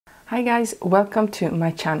Hi guys, welcome to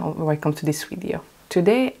my channel, welcome to this video.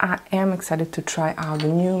 Today I am excited to try out the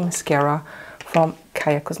new mascara from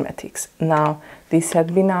Caia Cosmetics. Now this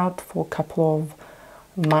had been out for a couple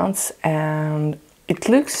of months and it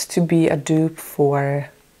looks to be a dupe for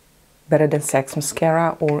Better Than Sex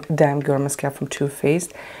mascara or Damn Girl mascara from Too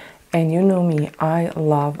Faced. And you know me, I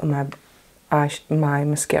love my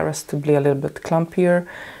mascaras to be a little bit clumpier.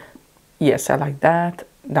 Yes, I like that.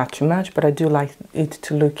 Not too much, but I do like it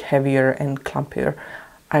to look heavier and clumpier.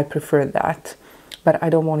 I prefer that. But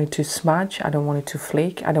I don't want it to smudge, I don't want it to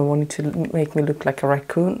flake, I don't want it to make me look like a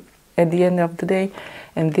raccoon at the end of the day.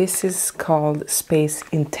 And this is called SPACE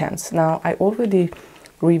INTENSE. Now, I already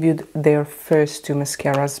reviewed their first two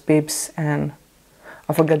mascaras, Bibs and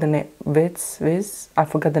I forgot the name, I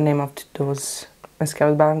forgot the name of those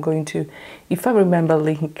mascaras, but I'm going to, if I remember,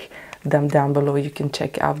 link them down below. You can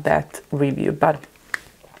check out that review. But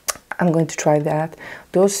I'm going to try that.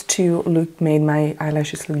 Those two made my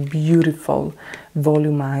eyelashes look beautiful,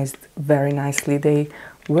 volumized very nicely. They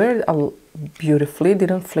were beautifully,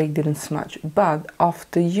 didn't flake, didn't smudge. But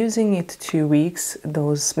after using it 2 weeks,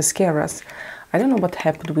 those mascaras, I don't know what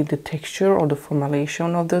happened with the texture or the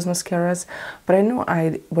formulation of those mascaras, but I know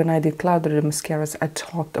when I did clouded mascaras, I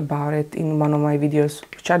talked about it in one of my videos,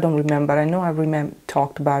 which I don't remember. I know I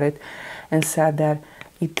talked about it and said that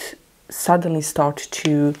it suddenly started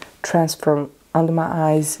to transform under my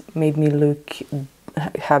eyes, made me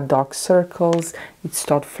have dark circles, it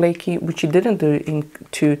started flaky, which it didn't do in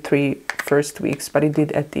 2-3 first weeks, but it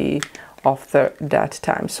did after that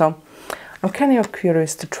time. So I'm kind of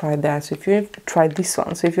curious to try that. So if you've tried this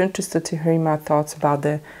one, so if you're interested to hear my thoughts about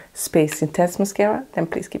the SPACE INTENSE mascara, then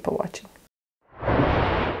please keep on watching.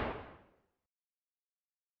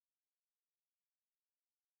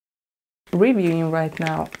 Reviewing right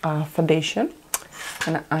now foundation,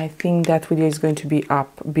 and I think that video is going to be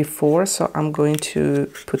up before, so I'm going to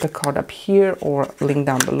put a card up here or link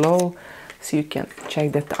down below so you can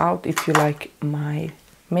check that out if you like my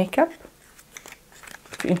makeup.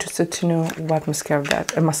 If you're interested to know what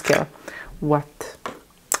what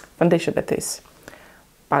foundation that is.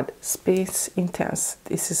 But SPACE INTENSE,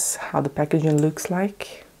 this is how the packaging looks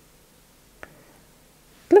like.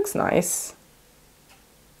 It looks nice.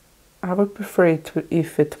 I would prefer it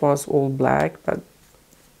if it was all black, but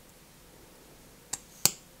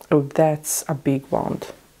oh, that's a big wand.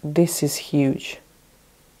 This is huge.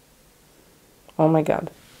 Oh my god.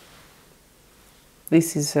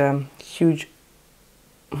 This is a huge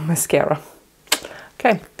mascara.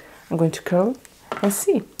 Okay, I'm going to curl and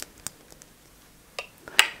see.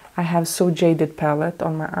 I have So Jaded palette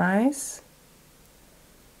on my eyes.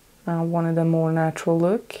 I wanted a more natural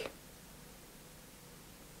look.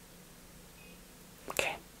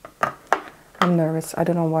 I'm nervous. I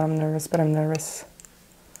don't know why I'm nervous, but I'm nervous.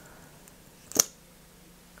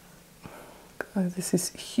 God, this is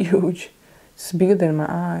huge. It's bigger than my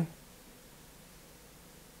eye.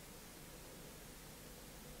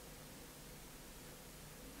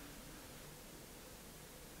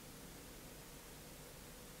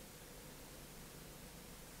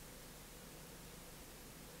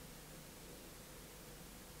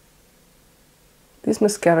 This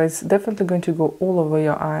mascara is definitely going to go all over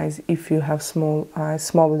your eyes if you have small eyes,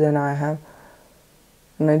 smaller than I have.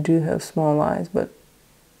 And I do have small eyes, but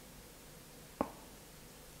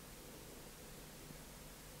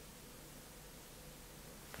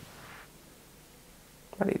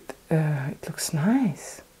it looks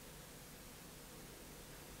nice.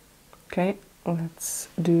 Okay, let's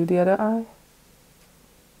do the other eye.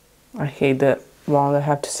 I hate that wand, I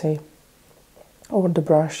have to say. Or the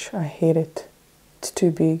brush, I hate it. It's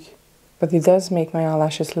too big, but it does make my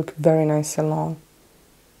eyelashes look very nice and long.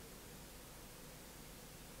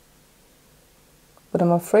 But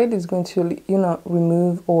I'm afraid it's going to, you know,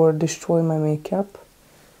 remove or destroy my makeup.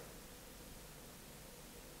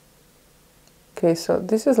 Okay, so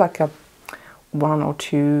this is like a 1 or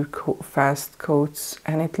 2 fast coats,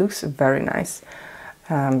 and it looks very nice.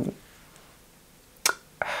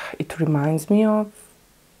 It reminds me of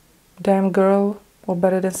Damn Girl or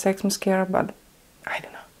Better Than Sex mascara, but I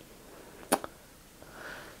don't know.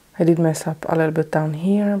 I did mess up a little bit down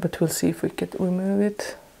here, but we'll see if we can remove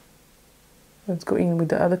it. Let's go in with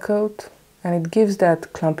the other coat, and it gives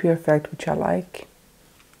that clumpier effect, which I like.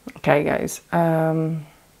 Okay, guys. I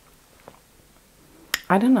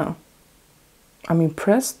don't know. I'm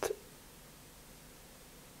impressed,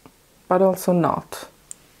 but also not.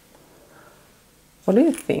 What do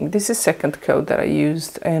you think? This is second coat that I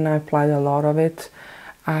used, and I applied a lot of it.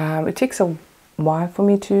 It takes a while for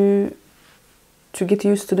me to get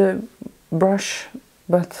used to the brush,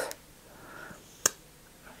 but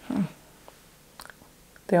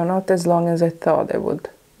They are not as long as I thought they would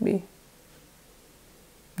be.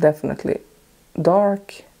 Definitely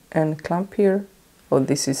dark and clumpier. Oh,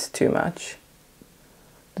 this is too much.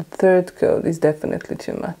 The third coat is definitely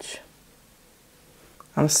too much.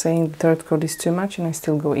 I'm saying the third coat is too much and I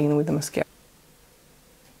still go in with the mascara.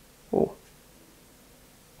 Oh,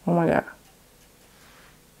 oh my god.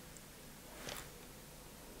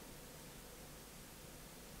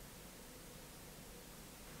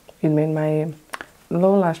 It made my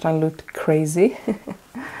lower lash line look crazy.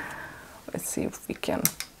 Let's see if we can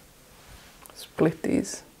split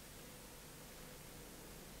these.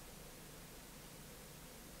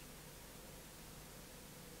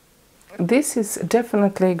 This is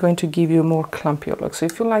definitely going to give you a more clumpier look. So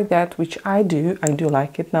if you like that, which I do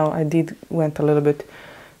like it. Now I went a little bit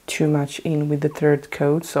too much in with the third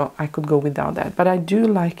coat, so I could go without that. But I do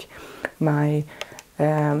like my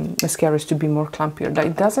mascaras to be more clumpier.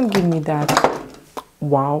 It doesn't give me that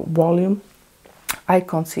wow volume. I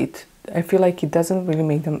can't see it. I feel like it doesn't really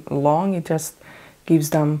make them long. It just gives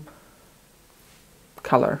them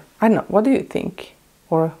color. I don't know. What do you think?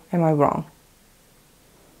 Or am I wrong?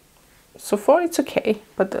 So far it's okay,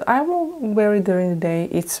 but I will wear it during the day.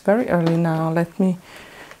 It's very early now. Let me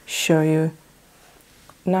show you.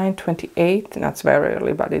 9:28. That's very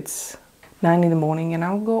early, but it's 9 in the morning, and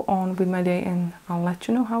I'll go on with my day and I'll let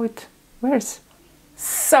you know how it wears.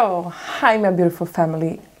 So, hi my beautiful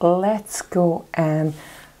family. Let's go and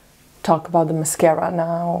talk about the mascara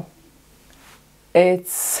now.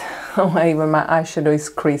 It's even my eyeshadow is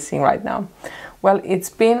creasing right now. Well,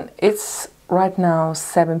 it's right now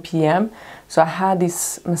 7 p.m. So I had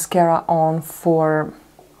this mascara on for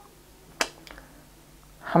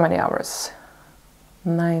how many hours?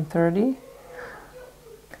 9:30?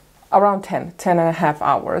 Around 10 and a half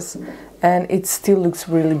hours. And it still looks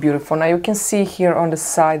really beautiful. Now you can see here on the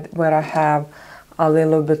side where I have a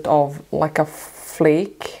little bit of like a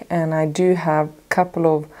flake. And I do have a couple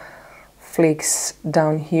of flakes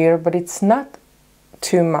down here, but it's not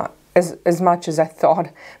too much. As much as I thought,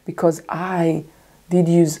 because I did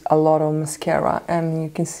use a lot of mascara, and you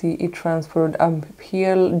can see it transferred up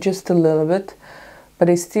here just a little bit, but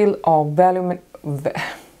they still are volume.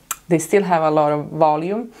 They still have a lot of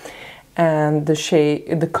volume and the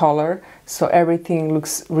shade, the color, so everything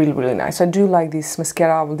looks really, really nice. I do like this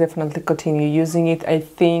mascara. I will definitely continue using it. I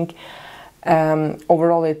think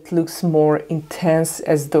overall it looks more intense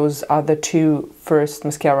as those other two first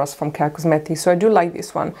mascaras from Caia Cosmetics, so I do like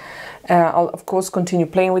this one. I'll of course continue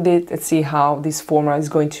playing with it and see how this formula is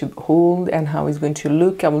going to hold and how it's going to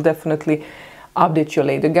look. I will definitely update you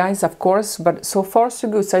later, guys, of course, but so far so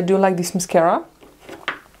good. So I do like this mascara.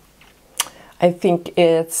 I think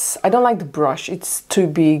I don't like the brush, it's too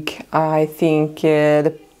big. I think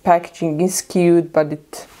the packaging is cute,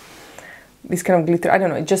 but this kind of glitter, I don't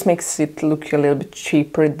know, it just makes it look a little bit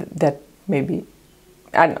cheaper. That maybe,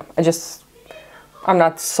 I don't know, I'm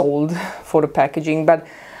not sold for the packaging, but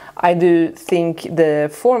I do think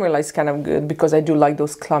the formula is kind of good because I do like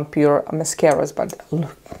those clumpier mascaras. But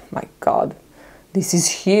look, my god, this is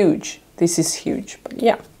huge. This is huge. But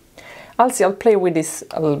yeah, I'll see. I'll play with this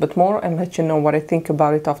a little bit more and let you know what I think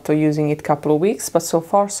about it after using it a couple of weeks. But so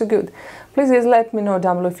far so good. Please guys, let me know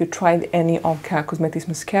down below if you tried any of Caia Cosmetics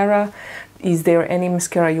mascara. Is there any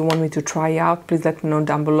mascara you want me to try out? Please let me know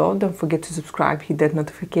down below. Don't forget to subscribe, hit that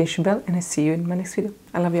notification bell, and I see you in my next video.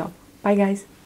 I love you all. Bye guys.